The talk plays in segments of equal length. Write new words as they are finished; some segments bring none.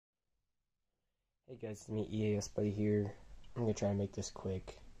Hey guys, it's me, EAS Buddy here. I'm gonna try and make this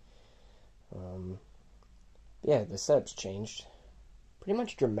quick. Yeah, the setup's changed. Pretty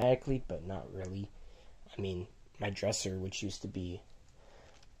much dramatically, but not really. I mean, my dresser, which used to be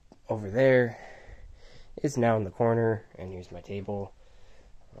over there, is now in the corner, and here's my table.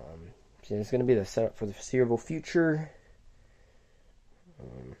 So it's gonna be the setup for the foreseeable future. So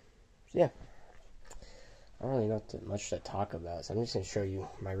yeah. I don't really know much to talk about, so I'm just gonna show you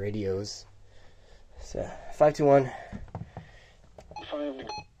my radios. So 521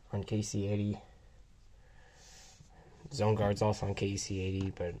 on KC80. Zone Guard's also on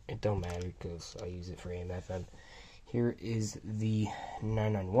KC80, but it don't matter because I use it for AM FM. Here is the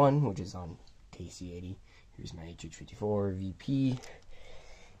 991, which is on KC80. Here's my HH54 VP.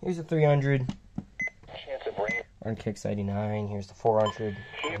 Here's the 300 on KX99. Here's the 400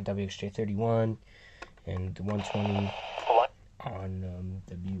 on WXJ31, and the 120 on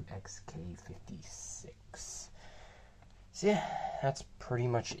WXK56. So yeah, that's pretty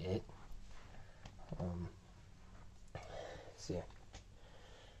much it. So yeah,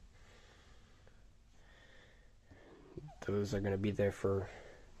 those are gonna be there for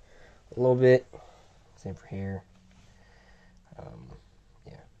a little bit. Same for here.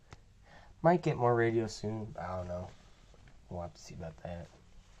 Yeah, might get more radio soon, but I don't know. We'll have to see about that.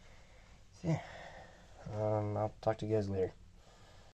 So yeah, I'll talk to you guys later.